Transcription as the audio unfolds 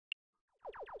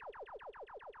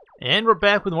And we're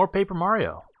back with more Paper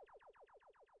Mario.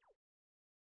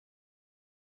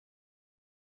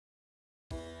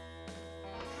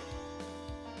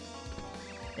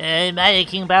 Hey, Mighty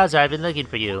King Bowser, I've been looking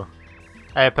for you.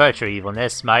 I report your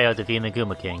evilness. Mario defeated the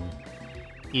Goomba King.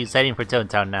 He's heading for Toad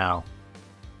Town now.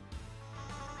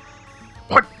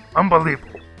 What?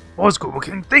 Unbelievable. What was Goomba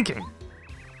King thinking?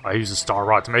 I used a star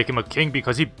rod to make him a king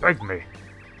because he begged me.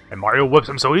 And Mario whips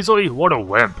him so easily? What a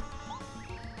wimp.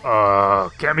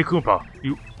 Kammy Koopa,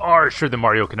 you are sure that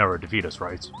Mario can never defeat us,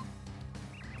 right?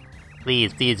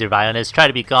 Please, your violence. Try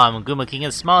to be calm. Goomba King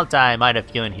is small time. I'd have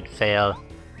feared he'd fail.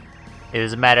 It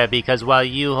doesn't matter because while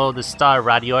you hold the star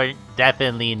rod, you're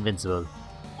definitely invincible.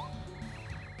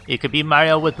 You could be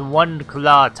Mario with one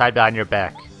claw tied behind your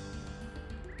back.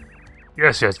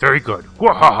 Yes, very good.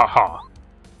 Wahahaha!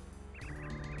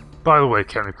 By the way,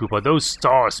 Kammy Koopa, those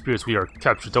star spirits we are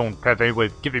captured don't have any way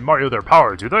of giving Mario their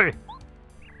power, do they?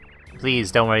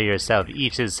 Please don't worry yourself.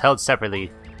 Each is held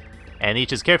separately, and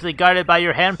each is carefully guarded by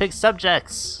your hand-picked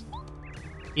subjects.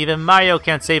 Even Mario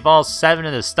can't save all 7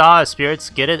 of the star spirits.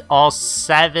 Get it? All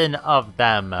 7 of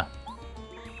them.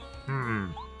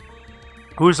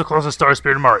 Who's the closest star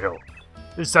spirit to Mario?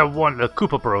 It's that one, the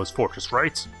Koopa Bros fortress,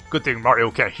 right? Good thing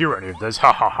Mario can't hear any of this,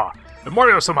 ha ha ha. If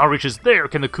Mario somehow reaches there,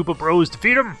 can the Koopa Bros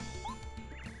defeat him?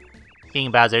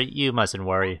 King Bowser, you mustn't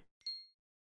worry.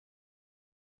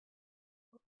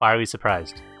 Why are we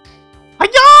surprised?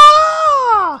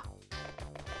 Hiya!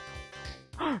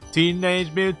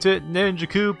 Teenage Mutant Ninja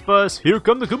Koopas, here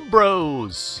come the Koopa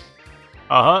Bros!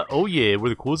 Oh yeah, we're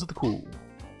the coolest of the cool.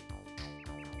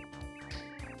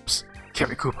 Psst,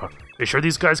 Kammy Koopa, you sure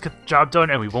these guys get the job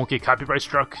done and we won't get copyright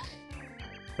struck?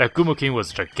 That Goomba King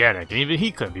was gigantic, and even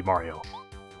he couldn't be Mario.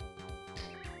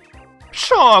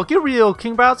 Sure, get real,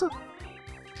 King Bowser.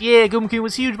 Yeah, Goomba King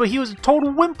was huge, but he was a total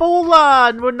wimple,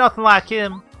 and we're nothing like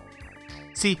him.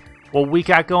 See, what we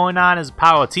got going on is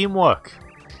power teamwork.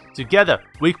 Together,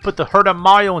 we can put the hurt on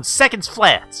Mario in seconds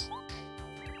flat.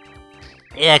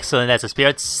 Excellent, that's the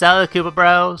spirit. Sell the Koopa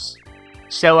Bros.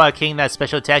 Show our king that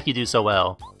special attack you do so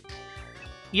well.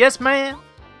 Yes, ma'am.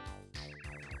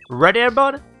 Ready,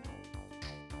 everybody?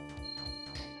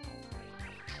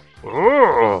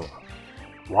 Oh,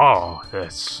 wow,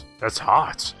 that's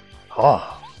hot.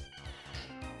 Oh.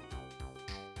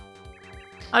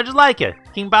 How'd you like it?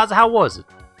 King Bowser, how was it?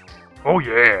 Oh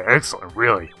yeah, excellent,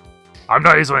 really. I'm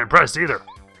not easily impressed either.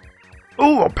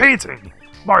 Ooh, a painting!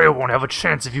 Mario won't have a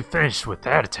chance if you finish with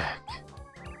that attack.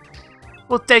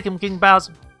 We'll take him, King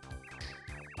Bowser.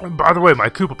 And by the way, my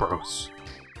Koopa Bros.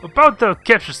 About the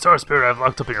captured star spirit I've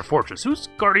locked up in your fortress, who's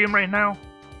guarding him right now?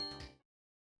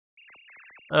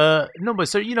 No, but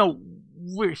sir, you know,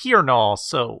 we're here and all,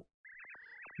 so...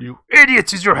 You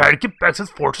idiots! Use your head, get back to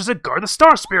the fortress and guard the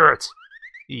star spirit!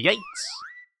 Yikes!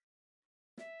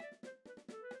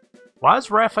 Why is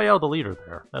Raphael the leader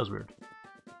there? That was weird.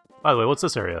 By the way, what's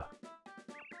this area?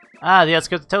 Ah, the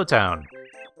outskirts of Toad Town.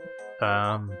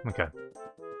 Okay.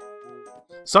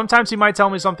 Sometimes he might tell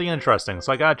me something interesting,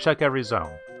 so I gotta check every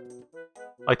zone.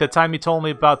 Like the time he told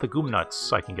me about the Goom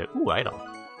Nuts I can get. Ooh, item.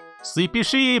 Sleepy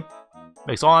Sheep!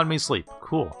 Makes all enemies sleep.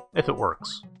 Cool. If it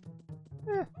works.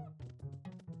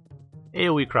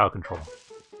 AoE crowd control.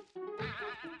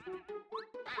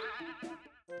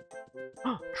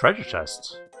 Treasure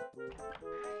chests.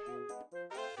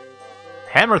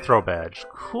 Hammer throw badge.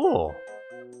 Cool.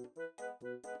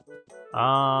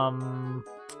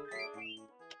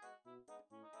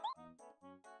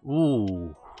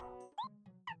 Ooh.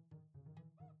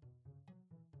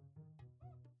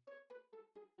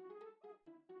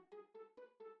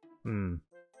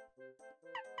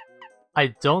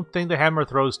 I don't think the hammer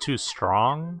throw's too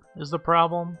strong, is the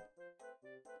problem.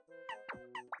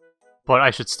 But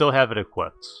I should still have it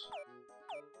equipped.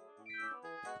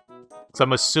 So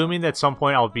I'm assuming that at some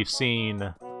point I'll be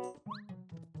seeing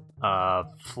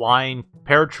flying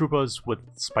paratroopers with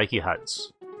spiky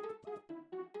heads.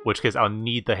 Which case I'll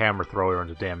need the hammer thrower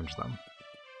to damage them.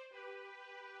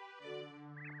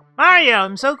 Mario,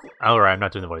 I'm so... Alright, I'm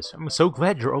not doing the voice. I'm so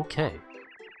glad you're okay.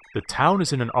 The town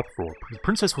is in an uproar. The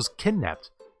princess was kidnapped.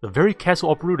 The very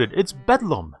castle uprooted. It's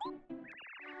bedlam.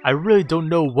 I really don't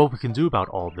know what we can do about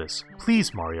all this.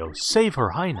 Please, Mario, save Her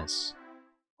Highness.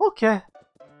 Okay.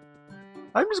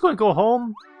 I'm just gonna go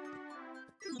home.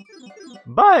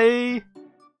 Bye!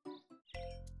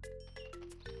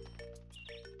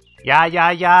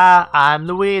 Yeah, I'm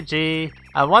Luigi.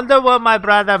 I wonder what my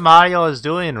brother Mario is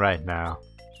doing right now.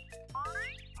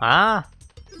 Huh?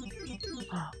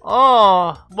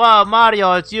 Oh, wow,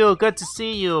 Mario, it's you. Good to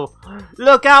see you.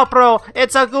 Look out, bro.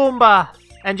 It's a Goomba.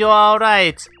 And you're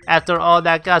alright. After all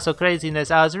that got so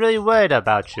craziness, I was really worried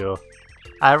about you.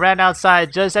 I ran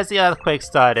outside just as the earthquake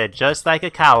started, just like a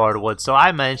coward would, so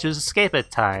I managed to escape in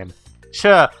time.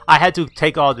 Sure, I had to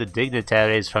take all the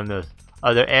dignitaries from the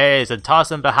other areas and toss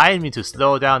them behind me to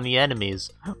slow down the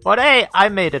enemies. But hey, I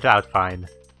made it out fine.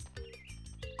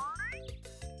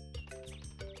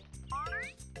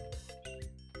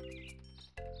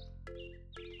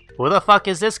 Who the fuck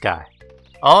is this guy?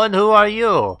 Oh, and who are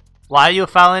you? Why are you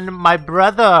following my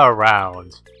brother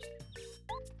around?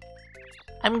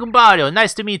 I'm Gumbario,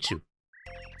 nice to meet you.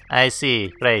 I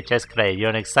see, great, just great.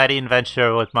 You're an exciting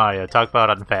adventure with Mario. Talk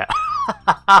about unfair.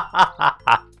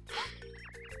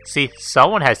 See,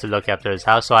 someone has to look after his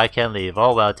house so I can leave.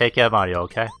 Oh well, take care, Mario,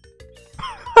 okay?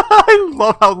 I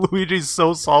love how Luigi's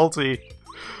so salty.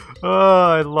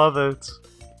 Oh, I love it.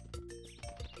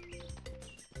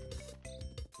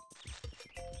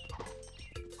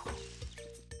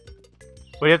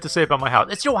 What do you have to say about my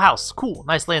house? It's your house! Cool,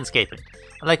 nice landscaping.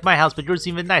 I like my house, but yours is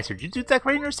even nicer. Did you do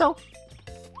decorating yourself?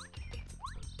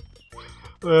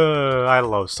 I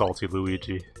love salty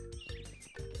Luigi.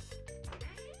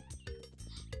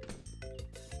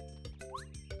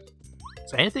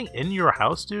 Is anything in your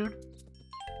house, dude?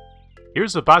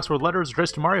 Here's a box where letters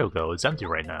addressed to Mario go. It's empty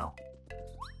right now.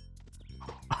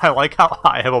 I like how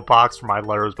I have a box for my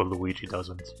letters, but Luigi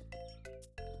doesn't.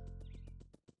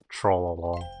 Troll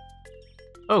along.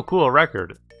 Oh, cool, a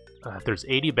record. There's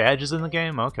 80 badges in the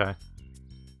game? Okay.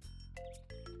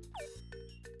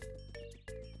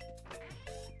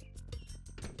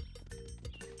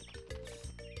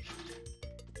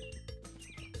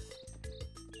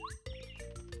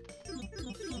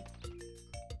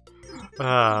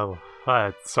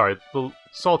 Sorry,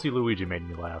 salty Luigi made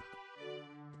me laugh.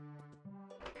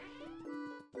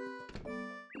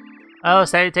 Oh,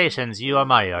 salutations, you are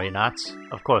Mario, are you not?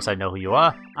 Of course I know who you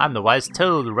are. I'm the Wise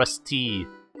Toad, Rusty.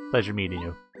 Pleasure meeting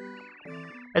you.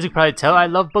 As you can probably tell, I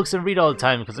love books and read all the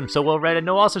time because I'm so well read and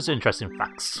know all sorts of interesting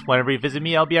facts. Whenever you visit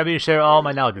me, I'll be happy to share all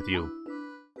my knowledge with you.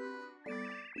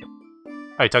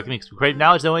 Are you talking to me great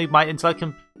knowledge that only my intellect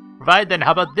can provide? Then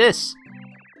how about this?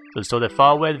 So that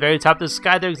far away at the very top of the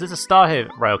sky there exists a star here.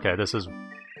 Right, okay, this is...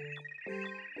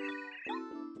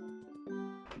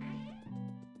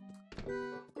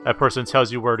 That person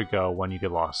tells you where to go when you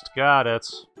get lost. Got it.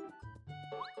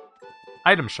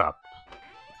 Item shop.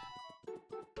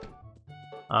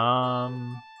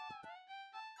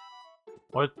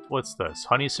 What's this?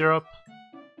 Honey syrup?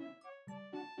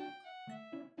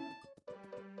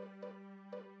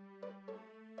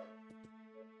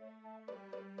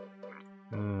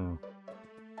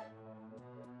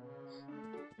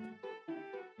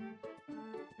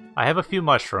 I have a few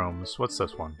mushrooms. What's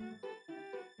this one?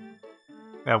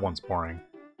 That one's boring.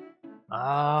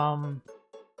 I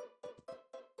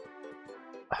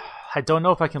don't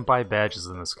know if I can buy badges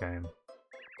in this game.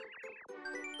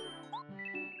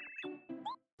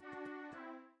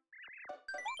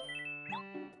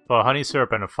 But honey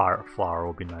syrup and a fire flower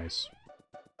will be nice.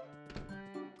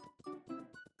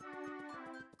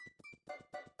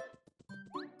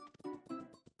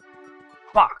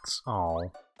 Box!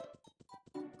 Oh.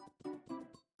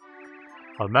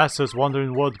 Our master is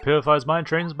wandering what purifies mind,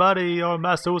 trains body. Our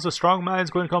master was a strong man.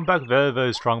 He's going to come back very,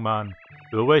 very strong man.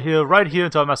 We'll wait here, right here,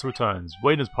 until our master returns.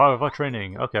 Waiting is part of our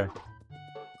training. Okay.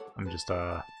 I'm just,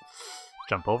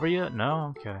 jump over yet?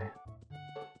 No? Okay.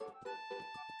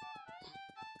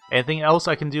 Anything else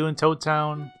I can do in Toad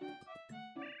Town?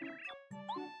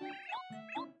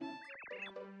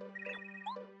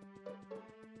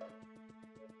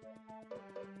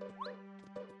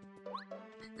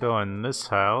 Go in this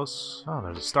house. Oh,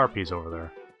 there's a star piece over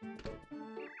there.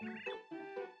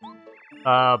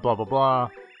 Blah blah blah.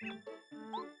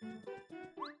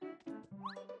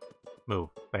 Move.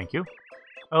 Thank you.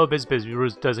 Oh, Biz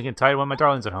doesn't get tired when my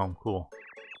darling's at home. Cool.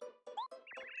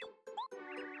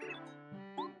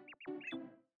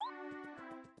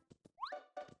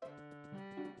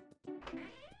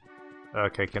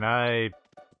 Okay, can I...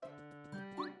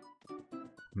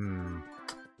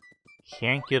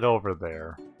 Can't get over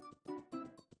there.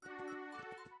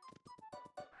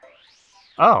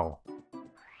 Oh.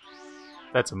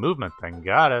 That's a movement thing.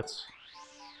 Got it.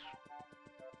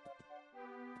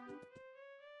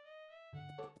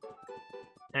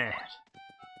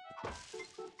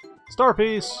 Star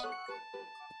piece!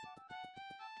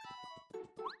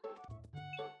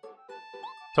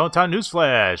 Toad Town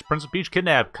newsflash! Princess Peach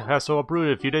kidnapped. Castle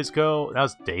uprooted a few days ago. That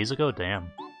was days ago?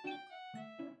 Damn.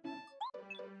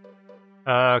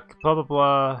 Blah blah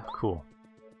blah. Cool.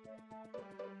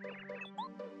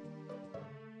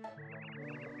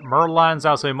 Merlin's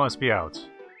out, so he must be out.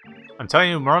 I'm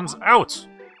telling you, Merlin's out!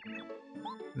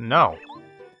 No.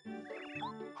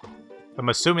 I'm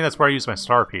assuming that's where I use my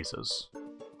star pieces.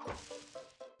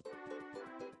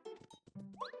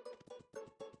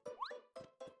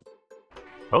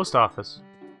 Post office.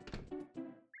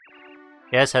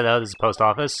 Yes, hello, this is post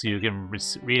office. You can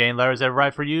read any letters that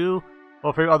arrive for you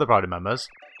or for your other party members.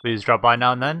 Please drop by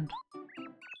now and then.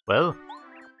 Well,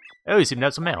 oh, you seem to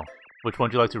have some mail. Which one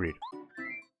would you like to read?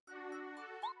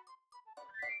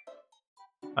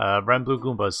 Red and Blue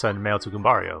Goombas send mail to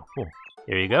Goombario. Cool.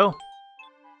 Here you go.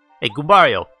 Hey,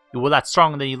 Goombario, you were a lot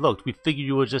stronger than you looked. We figured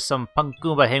you were just some punk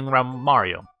Goomba hanging around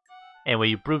Mario. Anyway,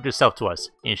 you proved yourself to us,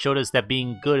 and showed us that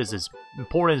being good is as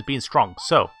important as being strong.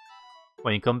 So,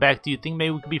 when you come back, do you think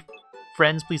maybe we could be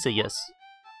friends? Please say yes.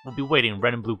 We'll be waiting,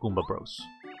 Red and Blue Goomba Bros.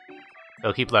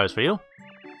 They'll keep letters for you.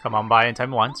 Come on by anytime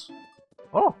you want.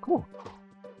 Oh, cool.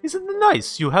 Isn't it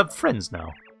nice? You have friends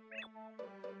now.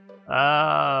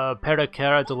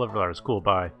 Paracara deliver letters. Cool,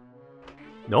 bye.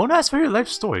 No one asked for your life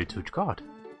story, dude. God.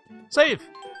 Save!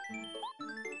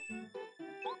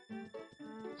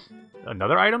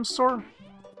 Another item store?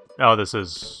 No, this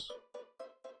is...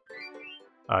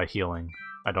 healing.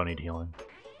 I don't need healing.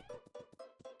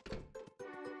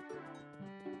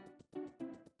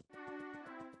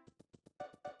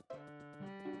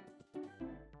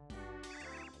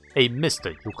 Hey,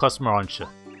 mister, you customer, aren't you?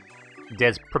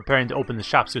 Dad's preparing to open the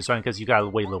shop soon, so I guess you gotta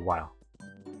wait a little while.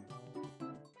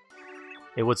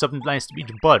 Hey, what's up? Nice to meet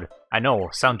you, bud. I know,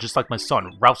 sound just like my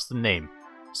son. Ralph's the name.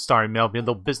 Sorry, Mel, be a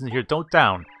little business here. Don't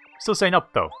down. Still saying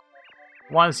up, though.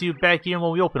 Want to see you back here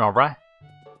when we open, alright?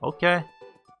 Okay.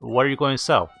 What are you going to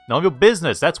sell? None of your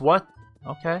business, that's what.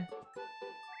 Okay.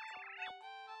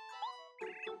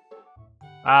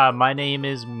 My name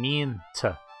is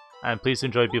Minta. I'm pleased to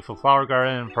enjoy a beautiful flower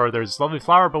garden and further. There's a lovely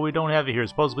flower, but we don't have it here.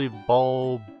 It's supposedly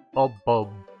bulbs.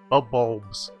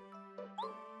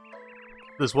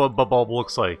 This is what bulb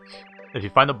looks like. If you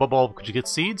find a bulb, could you get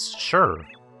seeds? Sure.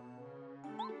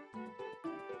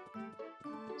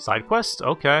 Side quest?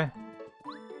 Okay.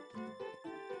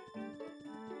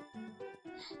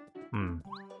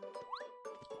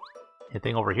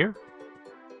 Anything over here?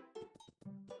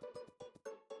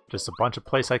 Just a bunch of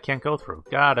places I can't go through.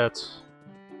 Got it.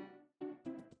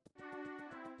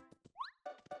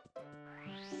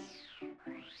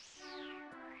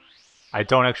 I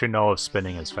don't actually know if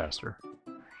spinning is faster.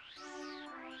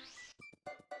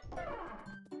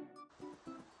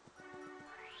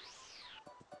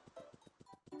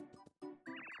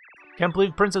 Can't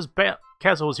believe Princess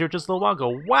Castle was here just a little while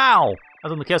ago. Wow! I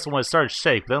was in the castle when it started to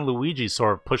shake, but then Luigi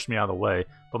sort of pushed me out of the way.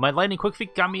 But my lightning quick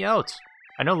feet got me out.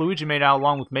 I know Luigi made it out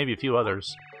along with maybe a few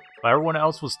others, but everyone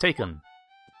else was taken.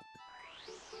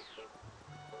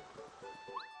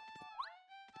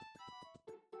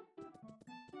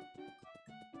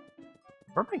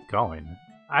 Where am I going?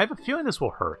 I have a feeling this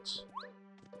will hurt.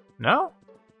 No?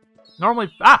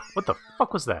 Normally... Ah! What the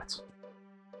fuck was that?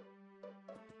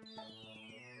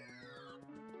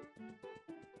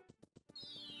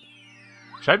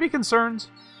 Should I be concerned?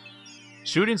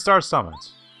 Shooting Star Summit.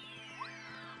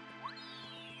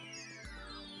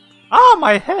 Ah,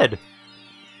 my head!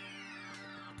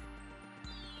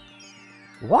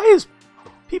 Why is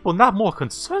people not more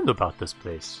concerned about this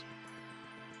place?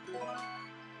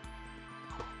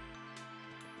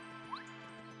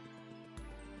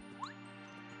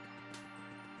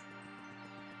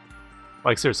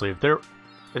 Like, seriously, if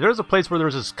there's a place where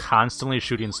there's just constantly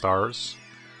shooting stars...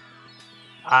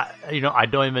 I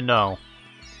don't even know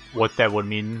what that would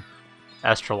mean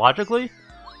astrologically,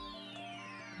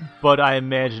 but I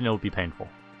imagine it would be painful.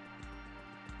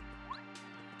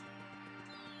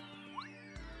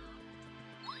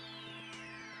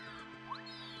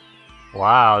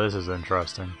 Wow, this is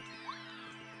interesting.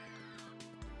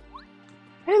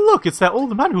 Hey look, it's that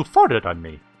old man who farted on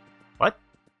me. What?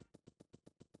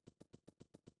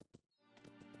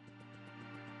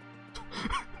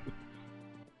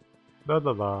 La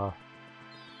la la.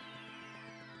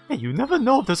 Hey, you never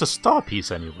know if there's a star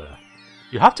piece anywhere.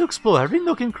 You have to explore every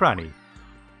nook and cranny.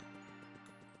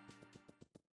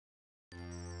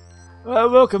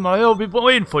 Welcome, I'll be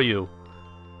waiting for you.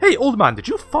 Hey, old man, did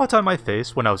you fart on my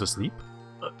face when I was asleep?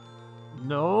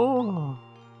 No.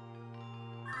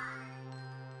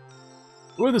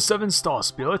 We're the 7 Star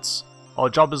Spirits. Our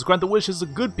job is to grant the wishes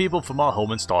of good people from our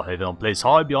home in Starhaven, a place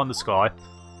high beyond the sky.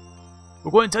 We're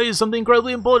going to tell you something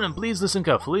incredibly important. Please listen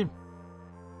carefully.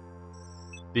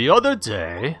 The other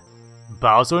day,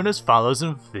 Bowser and his followers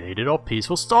invaded our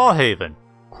peaceful Starhaven.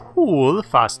 Cool,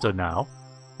 faster now.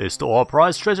 They stole our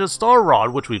prized treasure Star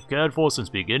Rod, which we've cared for since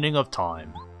beginning of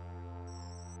time.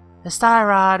 The Star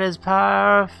Rod is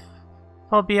powerful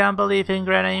beyond belief in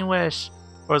granting wish.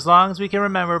 For as long as we can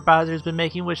remember, Bowser's been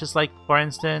making wishes like, for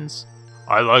instance,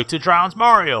 I like to drown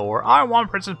Mario, or I want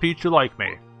Princess Peach to like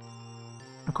me.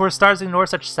 Of course, stars ignore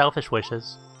such selfish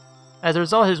wishes. As a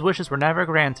result, his wishes were never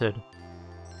granted.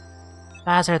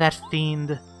 Bowser, that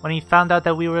fiend. When he found out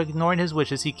that we were ignoring his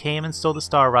wishes, he came and stole the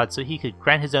Star Rod so he could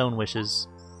grant his own wishes.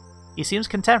 He seems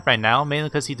content right now, mainly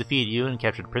because he defeated you and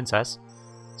captured the princess.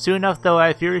 Soon enough, though,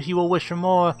 I fear he will wish for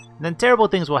more, and then terrible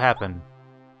things will happen.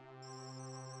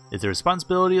 It's the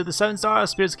responsibility of the 7 Star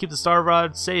Spirits to keep the Star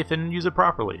Rod safe and use it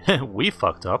properly. We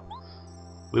fucked up.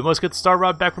 We must get the Star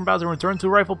Rod back from Bowser and return to a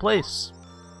rightful place.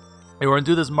 In order to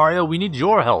do this, Mario, we need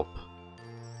your help.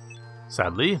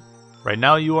 Sadly, right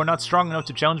now you are not strong enough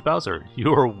to challenge Bowser.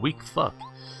 You are a weak fuck.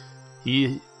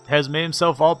 He has made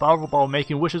himself all powerful by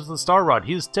making wishes with the Star Rod.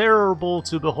 He is terrible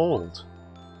to behold.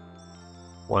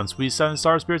 Once we 7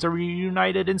 Star Spirits are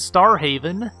reunited in Star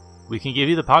Haven, we can give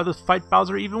you the power to fight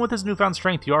Bowser. Even with his newfound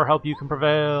strength, your help you can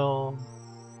prevail.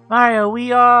 Mario,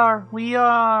 we are.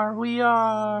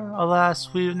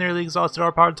 Alas, we've nearly exhausted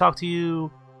our power to talk to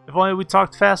you. If only we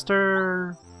talked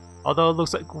faster. Although it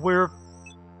looks like we're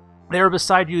there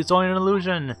beside you, it's only an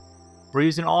illusion. We're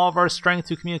using all of our strength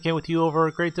to communicate with you over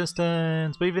a great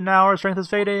distance, but even now our strength is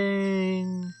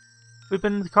fading. We've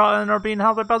been caught and are being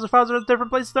held by Bowser's Bowser at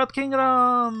different places throughout the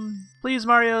kingdom. Please,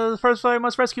 Mario, the first fight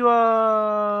must rescue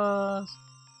us.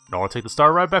 In order to take the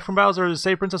Star Rod back from Bowser to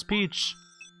save Princess Peach,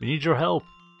 we need your help.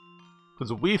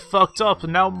 Because we fucked up,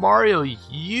 and now Mario,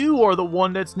 you are the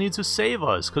one that needs to save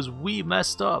us, because we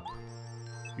messed up.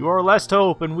 You are our last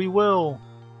hope, and we will.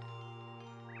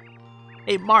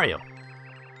 Hey, Mario.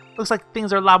 Looks like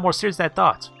things are a lot more serious than I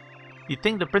thought. You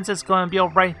think the princess is going to be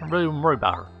alright? I'm really worried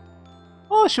about her.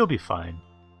 Oh, she'll be fine.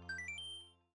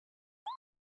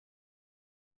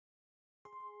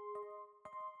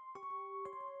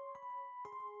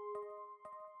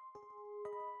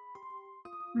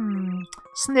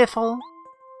 Sniffle.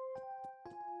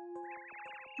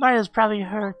 Mario's probably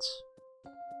hurt.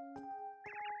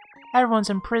 Everyone's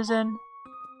in prison.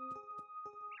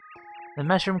 The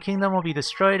Mushroom Kingdom will be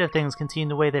destroyed if things continue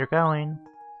the way they're going.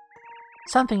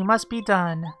 Something must be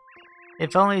done.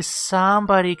 If only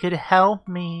somebody could help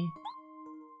me.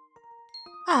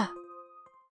 Ah.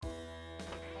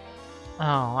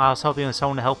 Oh, I was hoping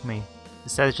someone to help me.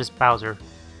 Instead it's just Bowser.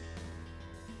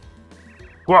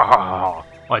 Wahaha!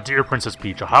 My dear Princess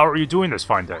Peach, how are you doing this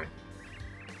fine day?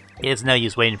 It's no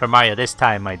use waiting for Mario this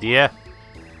time, my dear.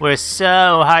 We're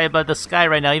so high above the sky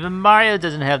right now, even Mario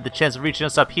doesn't have the chance of reaching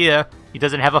us up here. He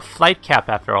doesn't have a flight cap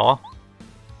after all.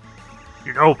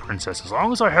 You know, Princess, as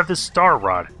long as I have this Star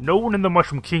Rod, no one in the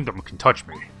Mushroom Kingdom can touch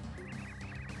me.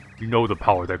 You know the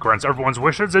power that grants everyone's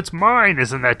wishes? It's mine!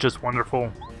 Isn't that just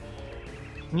wonderful?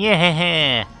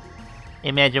 Yeah.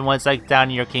 Imagine what it's like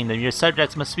down in your kingdom. Your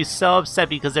subjects must be so upset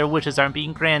because their wishes aren't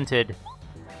being granted.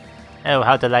 Oh,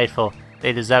 how delightful.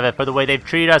 They deserve it for the way they've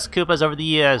treated us Koopas over the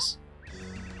years.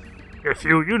 If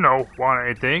you want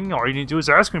anything, all you need to do is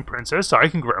ask me, Princess. I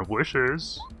can grant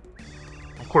wishes.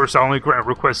 Of course, I only grant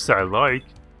requests that I like.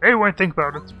 Anyway, think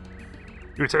about it.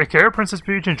 You take care, Princess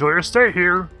Peach. Enjoy your stay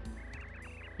here.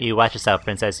 You watch yourself,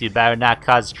 Princess. You better not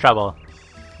cause trouble.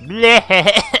 You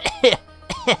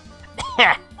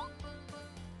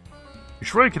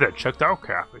should really get that checked out,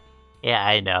 Cappy. Yeah,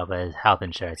 I know, but health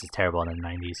insurance is terrible in the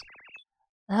 90s.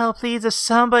 Oh, please, if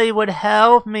somebody would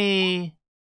help me.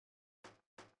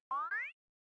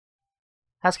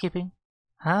 Housekeeping.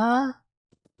 Huh?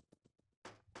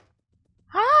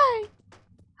 Hi!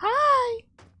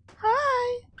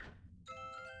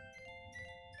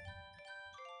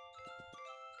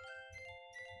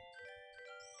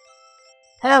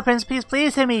 Hello, Prince Peach.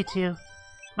 Pleased to meet you.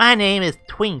 My name is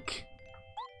Twink.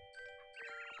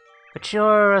 But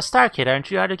you're a Star Kid, aren't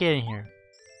you? How to get in here?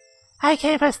 I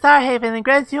came from Star Haven and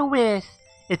grant you a wish.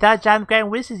 It's our job to grant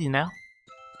wishes, you know.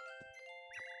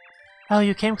 Oh,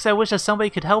 you came because I wish that somebody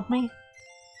could help me?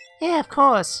 Yeah, of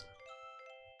course.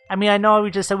 I mean, I know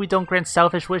we just said we don't grant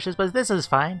selfish wishes, but this is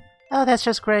fine. Oh, that's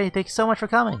just great. Thank you so much for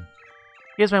coming.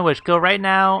 Here's my wish. Go right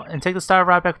now and take the Star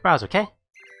Rod back from Bowser, okay?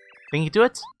 Think you can do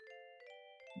it?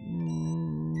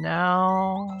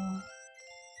 No.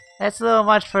 That's a little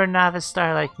much for a novice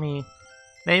star like me.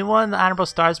 Maybe one of the honorable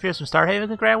Star Spirits from Star Haven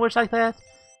can grant a wish like that?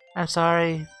 I'm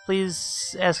sorry.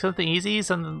 Please ask something easy,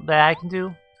 something that I can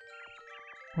do.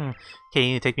 Can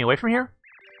you take me away from here?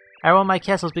 Everyone in my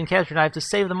castle's been captured and I have to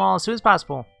save them all as soon as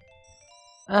possible.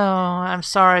 Oh, I'm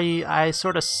sorry. I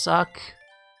sort of suck.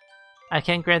 I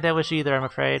can't grant that wish either, I'm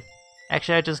afraid.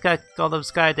 Actually, I just got called up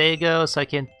sky a day ago, so I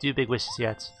can't do big wishes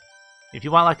yet. If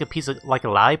you want like a piece of, like a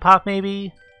lollipop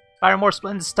maybe? Or a more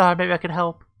splendid star, maybe I could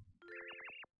help.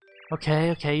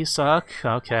 Okay, you suck.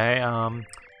 Okay,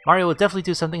 Mario will definitely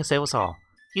do something to save us all.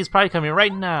 He's probably coming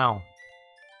right now.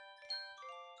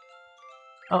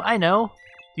 Oh, I know.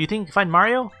 Do you think you can find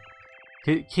Mario?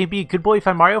 Can you be a good boy,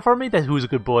 find Mario for me? Then who's a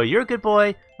good boy? You're a good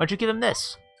boy. Why don't you give him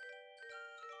this?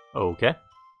 Okay.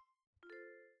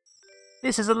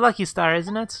 This is a lucky star,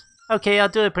 isn't it? Okay, I'll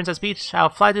do it, Princess Peach. I'll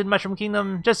fly to the Mushroom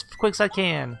Kingdom just as quick as I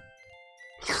can.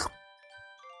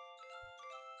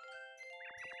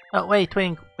 Oh, wait,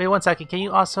 Twink. Wait 1 second. Can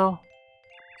you also...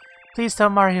 Please tell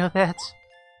Mario that.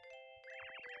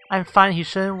 I'm fine. He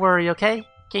shouldn't worry, okay?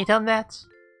 Can you tell him that?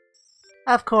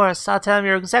 Of course. I'll tell him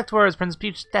your exact words, Princess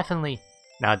Peach. Definitely.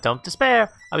 Now, don't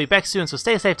despair. I'll be back soon, so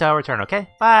stay safe till I return, okay?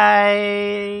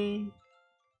 Bye!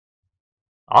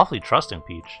 Awfully trusting,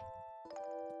 Peach.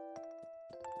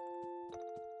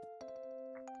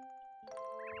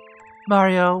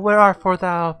 Mario, where art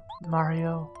thou,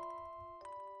 Mario?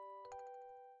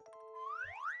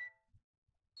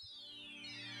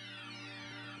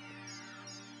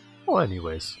 Well,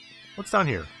 anyways, what's down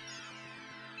here?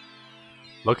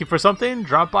 Looking for something?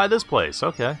 Drop by this place.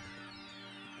 Okay.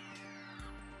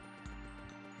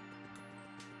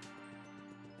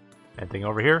 Anything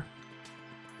over here?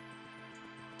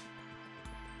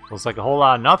 Looks like a whole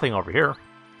lot of nothing over here.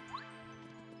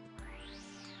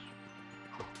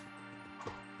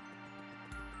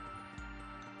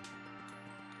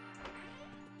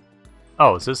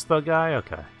 Oh, is this the guy?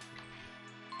 Okay.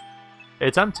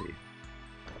 It's empty.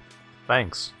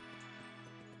 Thanks.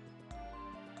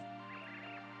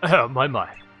 My.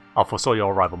 I'll foresaw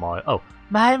your arrival, Mario. Oh.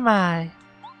 My.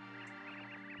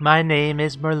 My name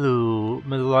is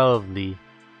Merlovely.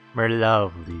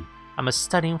 I'm a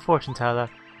stunning fortune teller.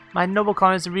 My noble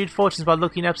calling is to read fortunes by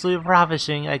looking absolutely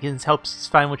ravishing. I can help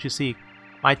find what you seek.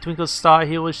 My twinkle star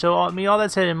here will show me all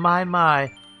that's hidden.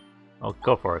 My. Oh,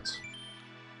 go for it.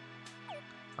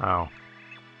 Oh.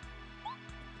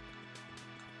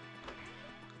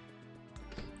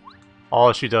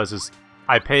 All she does is,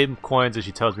 I pay coins and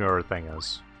she tells me where her thing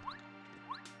is.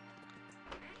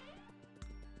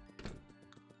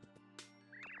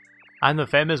 I'm the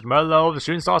famous Merlot of the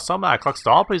Shooting Star Summit. I collect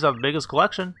star pieces of the biggest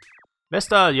collection.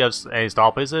 Mister, you have any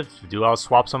star pieces? If you do, I'll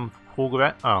swap some cool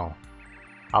grant. Oh.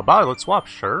 How about it? Let's swap,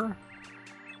 sure.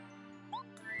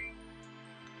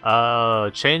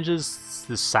 Changes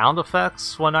the sound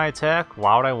effects when I attack?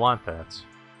 Why would I want that?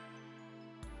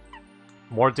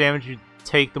 More damage you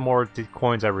take, the more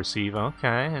coins I receive.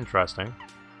 Okay, interesting.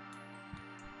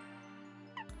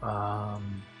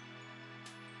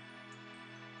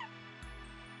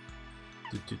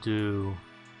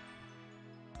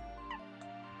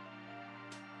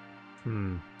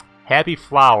 Happy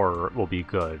Flower will be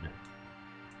good.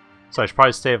 So I should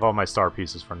probably save all my star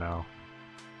pieces for now.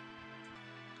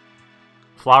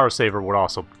 Flower Saver would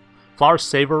also... Flower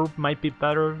Saver might be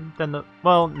better than the...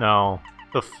 Well, no.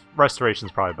 The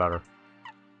Restoration's probably better.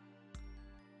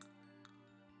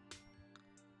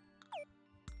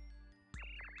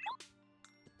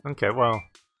 Okay, well...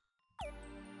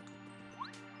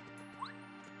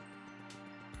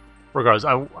 Regardless,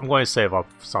 I'm going to save up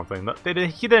something. He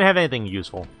didn't have anything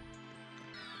useful.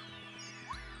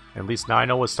 At least now I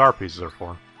know what star pieces are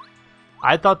for.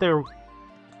 I thought they were...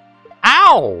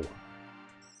 Ow!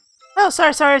 Oh,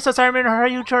 sorry, so sorry, I'm in a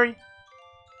hurry.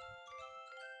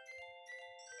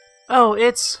 Oh,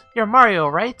 you're Mario,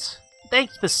 right?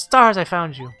 Thank the stars I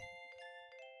found you.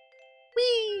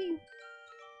 Whee!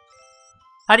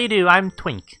 How do you do? I'm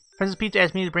Twink. Princess Peach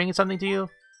asked me to bring something to you.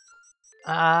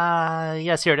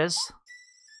 Yes, here it is.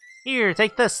 Here,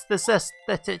 take this,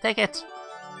 take it.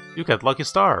 You got Lucky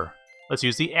Star. Let's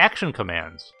use the action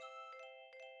command.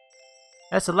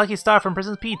 That's a Lucky Star from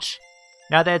Princess Peach.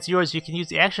 Now that it's yours, you can use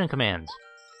the action command.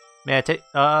 May I take...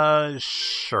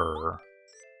 sure.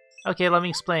 Okay, let me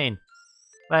explain.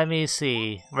 Let me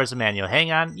see. Where's the manual?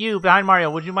 Hang on. You, behind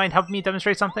Mario, would you mind helping me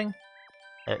demonstrate something?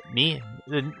 Me?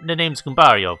 The name's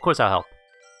Goombario. Of course I'll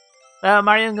help.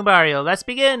 Mario and Goombario, let's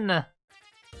begin!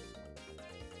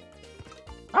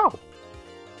 Oh!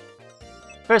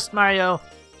 First, Mario,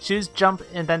 choose jump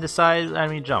and then decide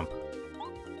jump.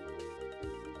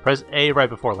 Press A right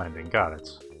before landing. Got it.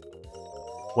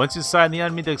 Once you decide the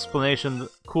enemy, the explanation...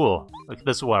 Cool. Like,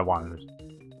 this is what I wanted.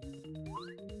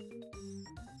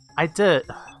 I did.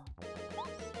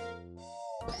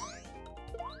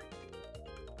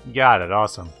 Got it.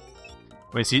 Awesome.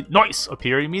 When you see "Nice"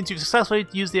 appear, it means you've successfully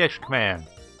used the action command.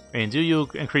 And do you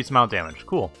increase amount of damage?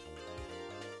 Cool.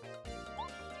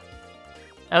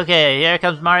 Okay, here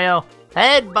comes Mario.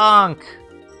 Head bonk!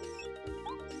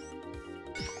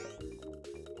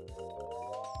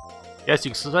 Yes,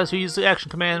 you can successfully use the action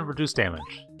command, reduce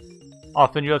damage.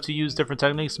 Often you have to use different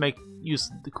techniques to make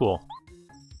use of the cool.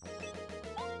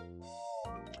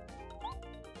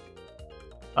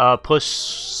 Push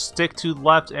stick to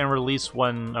left and release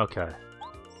when... Okay.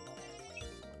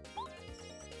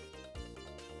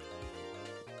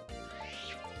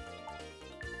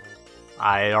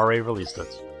 I already released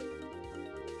it.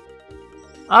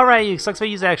 Alright, you successfully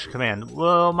use action command.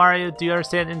 Well, Mario, do you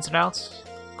understand ins and outs?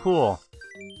 Cool.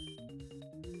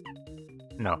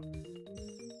 No.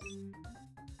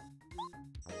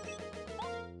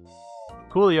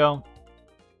 Coolio.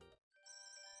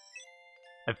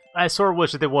 I sort of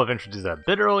wish that they would have introduced that a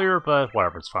bit earlier, but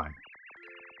whatever, it's fine.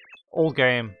 Old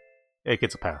game, it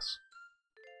gets a pass.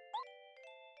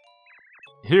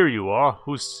 Here you are.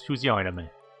 Who's yelling at me?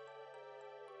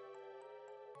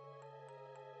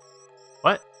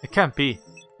 What? It can't be.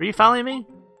 Are you following me?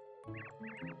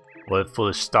 What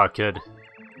foolish star kid?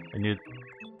 And you...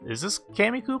 Is this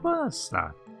Kammy Koopa? It's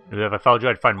not. If I followed you,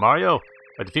 I'd find Mario.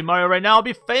 If I defeat Mario right now, I'll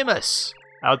be famous!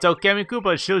 I'll tell Kammy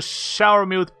Koopa, she'll shower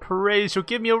me with praise, she'll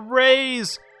give me a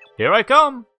raise! Here I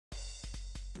come!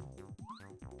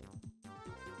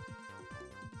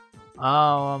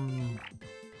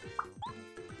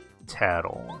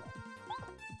 Tattle.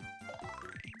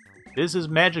 This is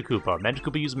Magic Koopa. Magic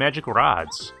Koopa uses magic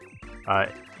rods. 8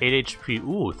 HP.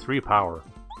 Ooh, 3 power.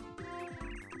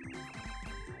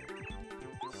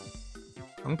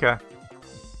 Okay.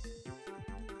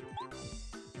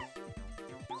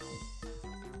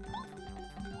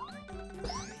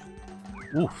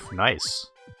 Oof, nice.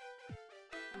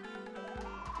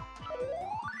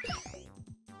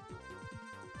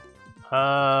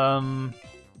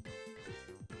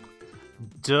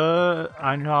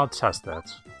 I know I'll test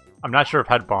that. I'm not sure if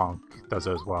Head Bonk does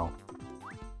it as well.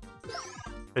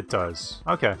 It does.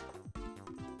 Okay.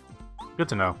 Good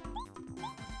to know.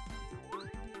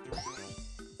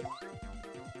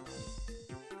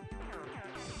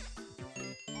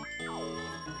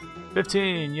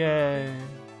 $15, yay!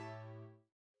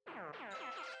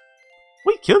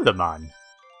 We killed the man!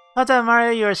 Well done,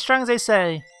 Mario, you're as strong as they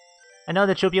say. I know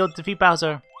that you'll be able to defeat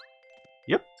Bowser.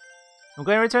 Yep. I'm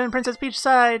going to return Princess Peach's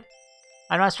side.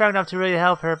 I'm not strong enough to really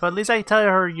help her, but at least I can tell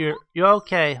her you're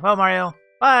okay. Well, Mario,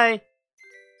 bye!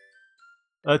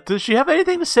 Does she have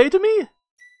anything to say to me?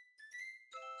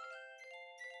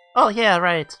 Oh, yeah,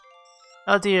 right.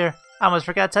 Oh dear, I almost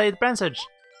forgot to tell you the message.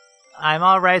 I'm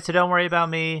alright, so don't worry about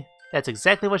me. That's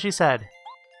exactly what she said.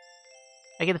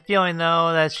 I get the feeling,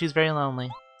 though, that she's very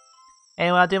lonely.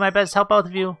 Anyway, I'll do my best to help both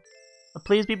of you. But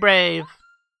please be brave.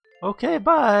 Okay,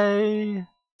 bye.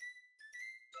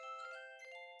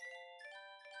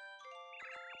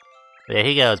 There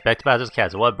he goes, back to Bowser's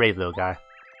Castle. What a brave little guy.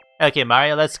 Okay,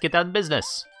 Mario, let's get down to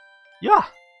business. Yeah,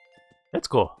 let's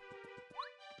go.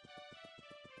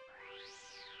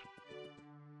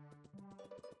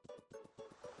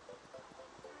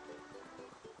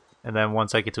 And then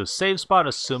once I get to a save spot,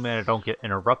 assuming I don't get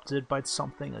interrupted by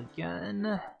something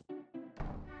again.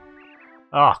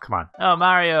 Oh, come on. Oh,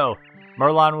 Mario!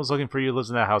 Merlon was looking for you,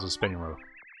 lives in that house with spinning roof.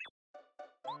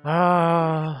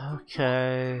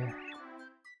 Okay.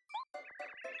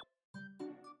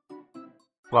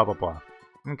 Blah, blah, blah.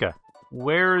 Okay.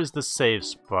 Where is the save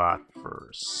spot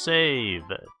first? Save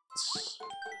it.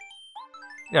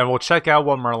 Yeah, we'll check out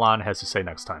what Merlon has to say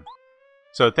next time.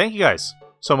 So, thank you guys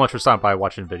so much for stopping by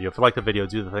watching the video. If you like the video,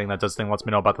 do the thing that does the thing, lets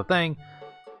me know about the thing.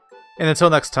 And until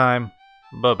next time,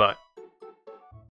 bye-bye.